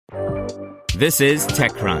This is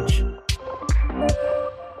TechCrunch.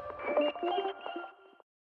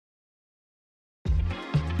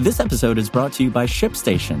 This episode is brought to you by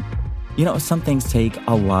ShipStation. You know, some things take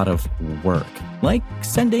a lot of work, like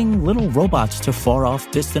sending little robots to far-off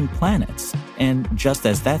distant planets. And just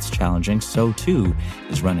as that's challenging, so too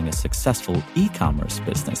is running a successful e-commerce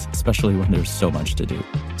business, especially when there's so much to do.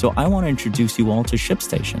 So I want to introduce you all to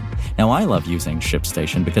ShipStation. Now, I love using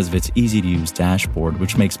ShipStation because of its easy-to-use dashboard,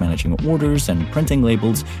 which makes managing orders and printing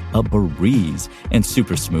labels a breeze and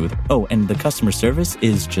super smooth. Oh, and the customer service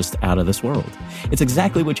is just out of this world. It's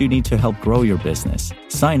exactly what you need to help grow your business.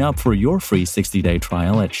 Sign up for your free 60-day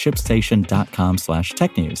trial at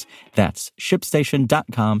shipstation.com/technews. That's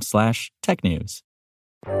shipstation.com/technews.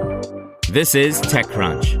 This is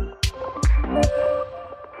TechCrunch.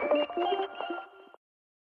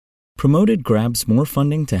 Promoted grabs more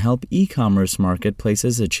funding to help e-commerce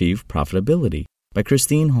marketplaces achieve profitability by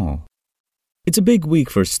Christine Hall. It's a big week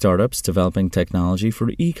for startups developing technology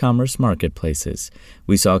for e-commerce marketplaces.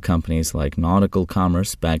 We saw companies like Nautical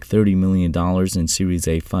Commerce back $30 million in Series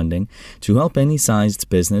A funding to help any sized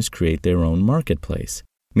business create their own marketplace.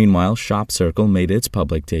 Meanwhile, ShopCircle made its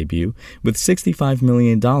public debut with $65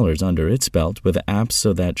 million under its belt with apps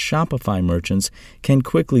so that Shopify merchants can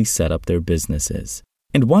quickly set up their businesses.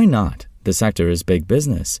 And why not? The sector is big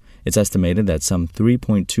business. It's estimated that some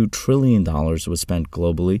 $3.2 trillion was spent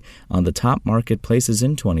globally on the top marketplaces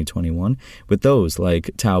in 2021, with those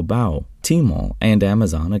like Taobao, Tmall, and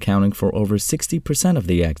Amazon accounting for over 60% of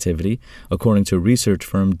the activity, according to research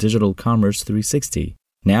firm Digital Commerce 360.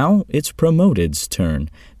 Now it's Promoted's turn.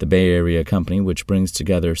 The Bay Area company, which brings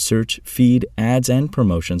together search, feed, ads, and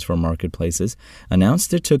promotions for marketplaces,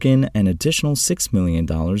 announced it took in an additional $6 million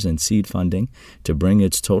in seed funding to bring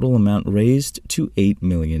its total amount raised to $8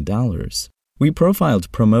 million. We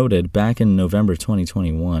profiled Promoted back in November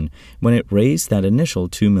 2021 when it raised that initial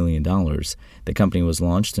 $2 million. The company was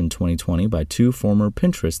launched in 2020 by two former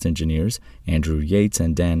Pinterest engineers, Andrew Yates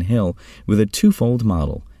and Dan Hill, with a twofold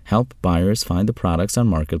model: help buyers find the products on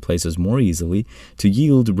marketplaces more easily to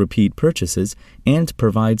yield repeat purchases, and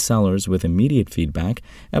provide sellers with immediate feedback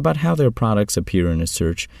about how their products appear in a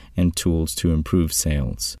search and tools to improve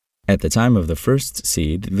sales. At the time of the first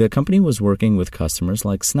seed, the company was working with customers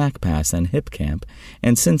like SnackPass and HipCamp,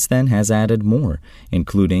 and since then has added more,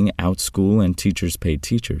 including OutSchool and Teachers Pay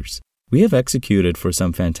Teachers. We have executed for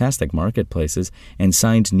some fantastic marketplaces and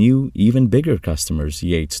signed new, even bigger customers,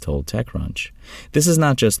 Yates told TechCrunch. This is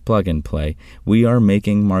not just plug and play. We are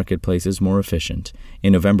making marketplaces more efficient.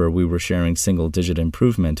 In November, we were sharing single-digit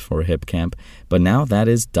improvement for HipCamp, but now that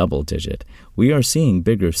is double-digit. We are seeing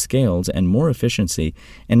bigger scales and more efficiency,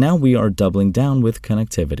 and now we are doubling down with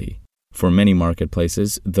connectivity. For many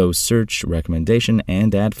marketplaces, those search, recommendation,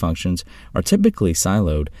 and ad functions are typically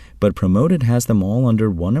siloed, but Promoted has them all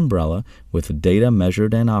under one umbrella with data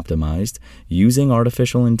measured and optimized using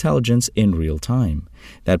artificial intelligence in real time.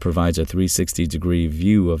 That provides a 360-degree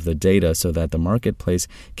view of the data so that the marketplace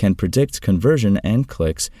can predict conversion and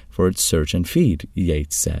clicks for its search and feed,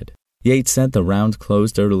 Yates said. Yates said the round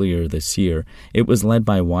closed earlier this year. It was led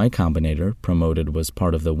by Y Combinator. Promoted was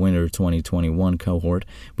part of the Winter 2021 cohort,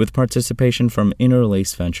 with participation from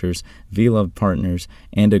Interlace Ventures, VLove Partners,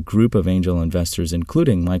 and a group of angel investors,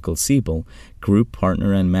 including Michael Siebel, group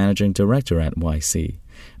partner and managing director at YC.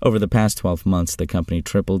 Over the past 12 months, the company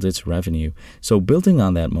tripled its revenue. So building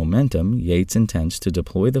on that momentum, Yates intends to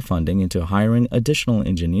deploy the funding into hiring additional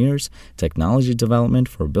engineers, technology development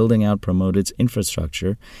for building out Promoted's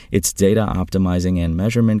infrastructure, its data optimizing and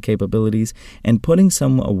measurement capabilities, and putting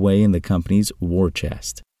some away in the company's war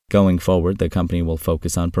chest. Going forward, the company will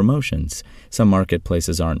focus on promotions. Some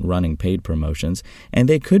marketplaces aren't running paid promotions, and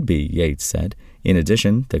they could be, Yates said. In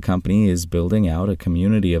addition, the company is building out a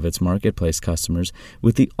community of its marketplace customers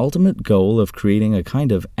with the ultimate goal of creating a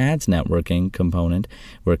kind of ads networking component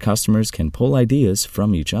where customers can pull ideas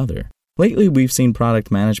from each other. Lately, we've seen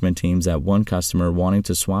product management teams at one customer wanting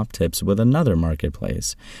to swap tips with another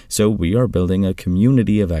marketplace. So we are building a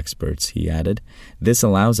community of experts, he added. This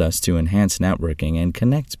allows us to enhance networking and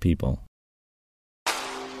connect people.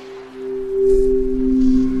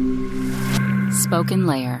 Spoken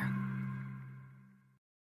Layer.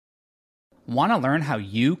 Want to learn how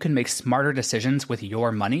you can make smarter decisions with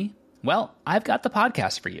your money? Well, I've got the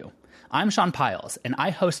podcast for you. I'm Sean Piles, and I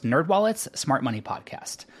host NerdWallet's Smart Money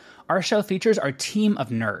Podcast. Our show features our team of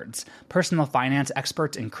nerds, personal finance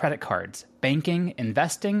experts in credit cards, banking,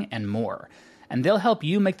 investing, and more. And they'll help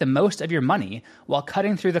you make the most of your money while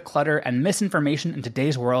cutting through the clutter and misinformation in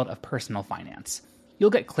today's world of personal finance. You'll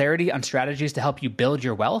get clarity on strategies to help you build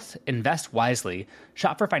your wealth, invest wisely,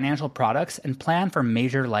 shop for financial products, and plan for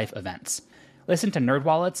major life events. Listen to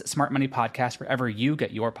NerdWallet's Smart Money Podcast wherever you get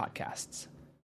your podcasts.